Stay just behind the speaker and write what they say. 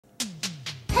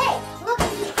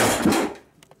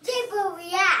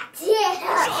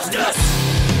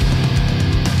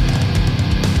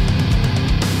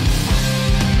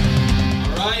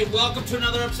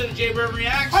episode of JaybrOne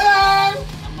Reacts. Hello!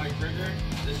 I'm Mike Brigger.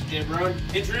 This is JaybrOne.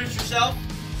 Introduce yourself.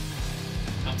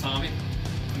 I'm Tommy.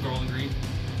 I'm Garland Greene.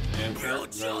 And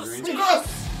Garland Greene.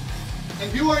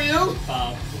 And who are you?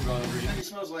 Bob from Garland Greene. And he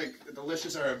smells like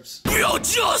delicious herbs. Real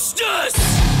justice!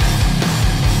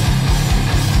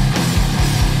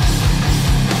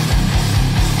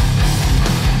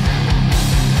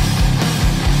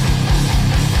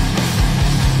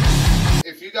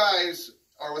 If you guys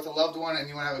are with a loved one and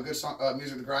you want to have a good song,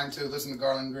 music to grind to, listen to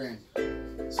Garland Greene.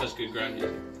 Such good grind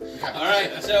music.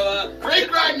 Alright, so great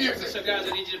grind music! So guys,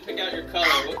 I need you to pick out your color.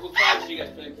 What color should you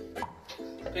guys pick?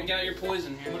 Pick out your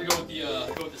poison here. I'm gonna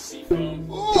go with the seafoam.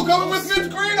 Ooh, going with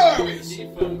mint green are we?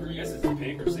 Seafoam green. I guess it's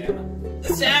pink or salmon.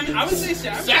 Salmon. I would say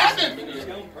salmon. Salmon!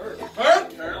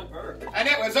 Herb. And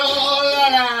it was all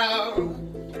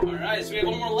around. Alright, so we have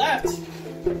one more left.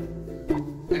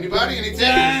 Anybody? Any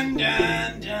Dun,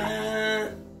 dun,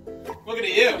 dun. Looking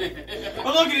at you.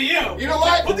 I'm looking at you. You know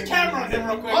what? Put the camera on him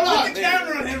real quick. Hold on. Put the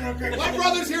camera on him real quick. My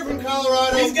brother's here from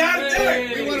Colorado. He's got to do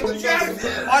it. We went to the gotta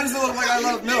truck. Why does it look like I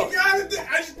love milk? You got to do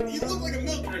it. You look like a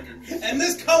milk drinker. And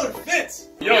this color fits.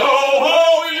 Yo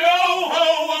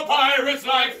ho, a pirate's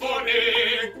like footy.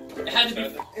 It had to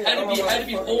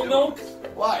be whole milk.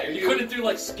 Why? You couldn't do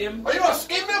like skim. Are you a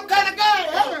skim milk kind of guy?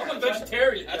 I'm a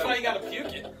vegetarian. That's why you got to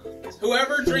puke it.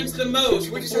 Whoever drinks the most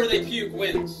before they puke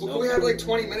wins. Well, can we have like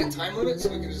 20-minute time limit so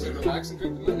we can just relax and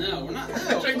drink the milk? No, we're not.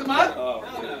 No. Drink the mud? Oh.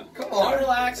 No. Come on. No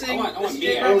relaxing. I want This me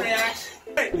JaybrOne out. Reacts.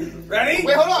 Ready?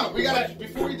 Wait, hold on. We gotta,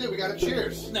 before we do, we gotta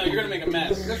cheers. No, you're going to make a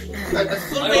mess. Let's-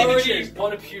 Little I baby already cheers.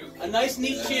 want to puke. A nice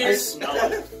neat cheers.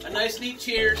 A nice neat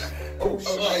cheers. Oh,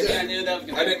 Yeah, I knew that was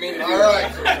going to I didn't mean to do All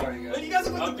that. right. Sorry, Well, guys. you guys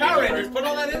are with the Power Rangers. Put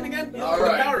all that in again. All Put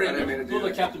the right. Power I didn't mean Rangers. to do Look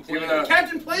like that. Captain Give it Planet. up.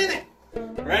 Captain Planet.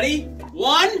 Ready?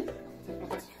 1.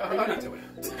 You're not doing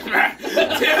it. 2.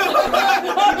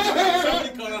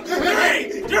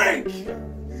 Drink.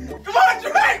 Come on,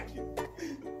 drink.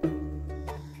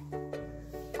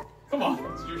 Come on,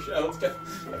 it's your show. Let's go.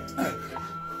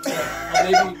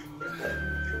 Maybe.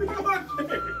 Come on,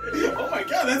 drink. Oh my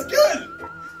God, that's good.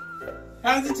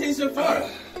 How does it taste so far?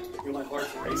 My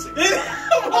heart's racing.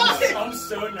 Why? I'm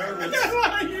so nervous. Why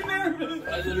are you nervous?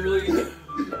 I literally.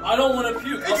 I don't want to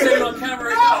puke. I'll say it on camera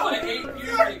right now. I hate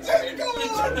puking.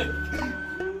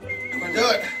 I'm gonna do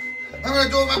it. I'm gonna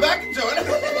do it with my back into it.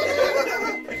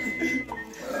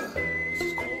 This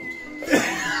is cold.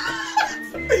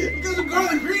 Because of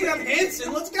Garland Greene, I'm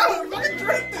Hanson. Let's go. Fucking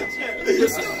drink this shit.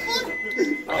 It's so fun.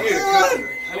 I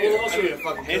need a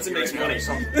fucking Hanson makes money.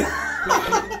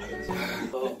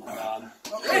 Oh my God.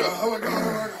 Oh my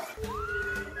God.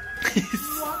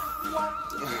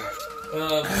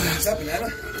 Is that banana?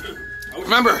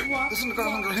 Remember, listen to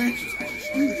Garland Greene.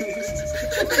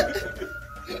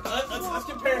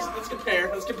 Let's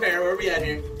compare. Where are we at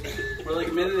here? We're like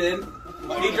a minute in.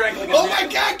 He drank like a Oh my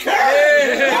God, Kurt!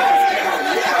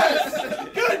 Yes!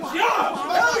 Good job!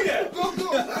 Hell yeah!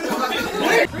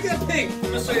 Bring that pink. I'm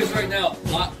gonna say this right now.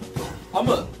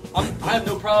 I have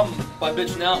no problem by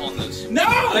bitching out on this. No!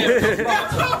 I have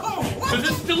no problem. Because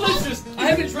it's delicious. I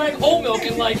haven't drank whole milk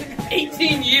in like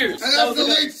 18 years. And that's the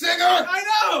lead singer! I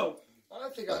know! I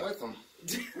think I'm with him.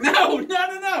 No! I'm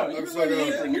so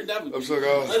good. You're done with I'm so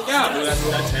good. Let's go.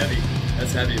 That's heavy.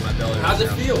 That's heavy in my belly. How's it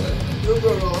feel?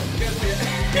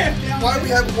 Why do we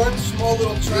have one small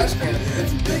little trash can?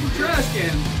 It's a big trash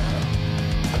can.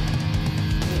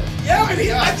 Yeah, but I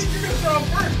think you're gonna throw him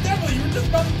first. Definitely, you were just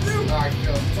about to do. Alright,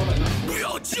 go.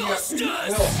 Real justice! Oh,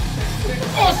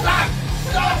 stop!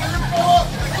 Stop! I'm gonna go up!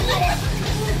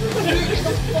 Get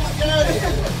the fuck out of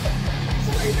here!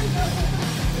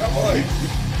 Come on.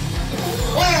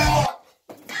 Wow!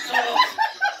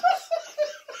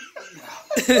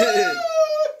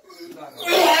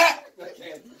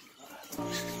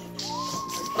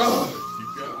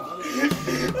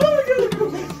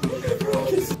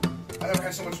 I never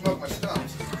had so much smoke in my stomach.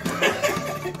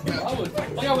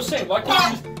 Like I was saying, why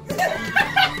can't you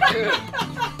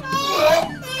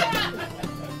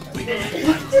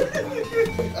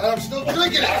I'm still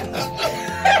drinking it.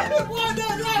 What? No.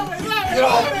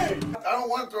 I don't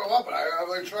want to throw up, but I'm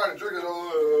like trying to drink it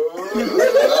all.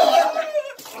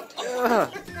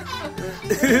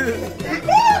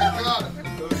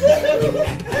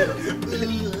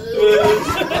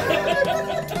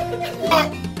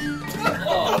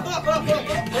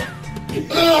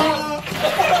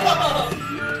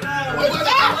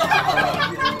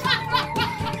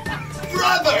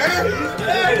 Brother!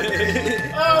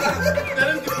 That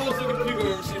is the coolest looking puke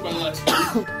I've ever seen in my life.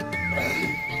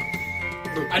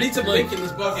 I need some link in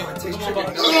this bucket. Come on,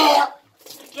 buddy.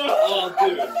 Oh,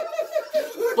 dude.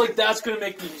 like that's gonna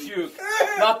make me puke.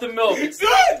 Not the milk. It's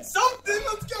Good! Something!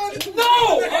 Let's go!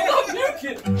 no! I'm not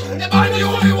puking! Am I the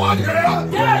only one here?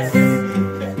 Yes!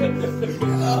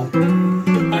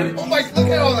 Oh my, look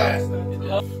at all that.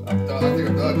 Yeah. I'm done. I think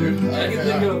I'm done, dude. I can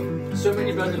think of so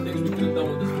many better things we could have done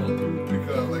with this milk. We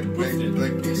could have, like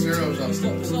cereals on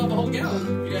stuff. We still have a whole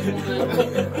gallon. You guys want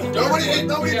that?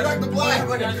 Nobody drank the black.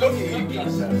 Like a cookie. Yeah,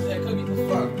 cookie.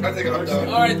 Fuck, I think I'm done.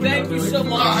 Alright, thank you so I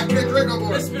much. can't drink no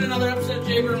more. This has been another episode of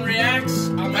JaybrOne Reacts.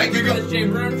 I'm Thank you, this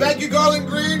JaybrOne. Thank you, Garland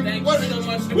Greene. Thank What? you so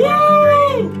much to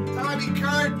Garland Greene. Tommy,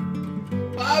 Kurt,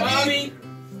 Bobby,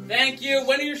 thank you.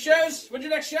 When are your shows? When's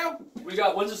your next show?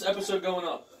 When's this episode going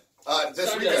up? This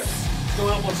Sunday. weekend. It's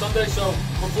going up on Sunday, so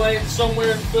we're playing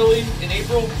somewhere in Philly in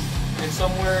April and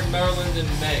somewhere in Maryland in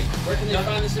May. Where can they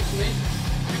find this information?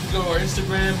 You can go to our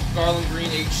Instagram, Garland Greene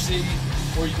HC,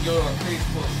 or you can go to our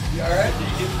Facebook. You alright?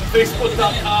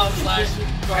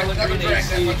 Facebook.com/Garland Greene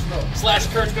HC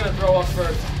 / Kurt's gonna throw up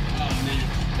first.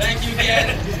 Thank you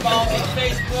again. Follow me on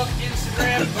Facebook,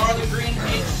 Instagram, Garland Greene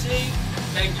HC.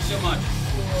 Thank you so much.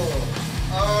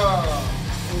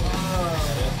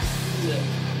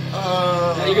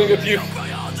 Now you're gonna go puke.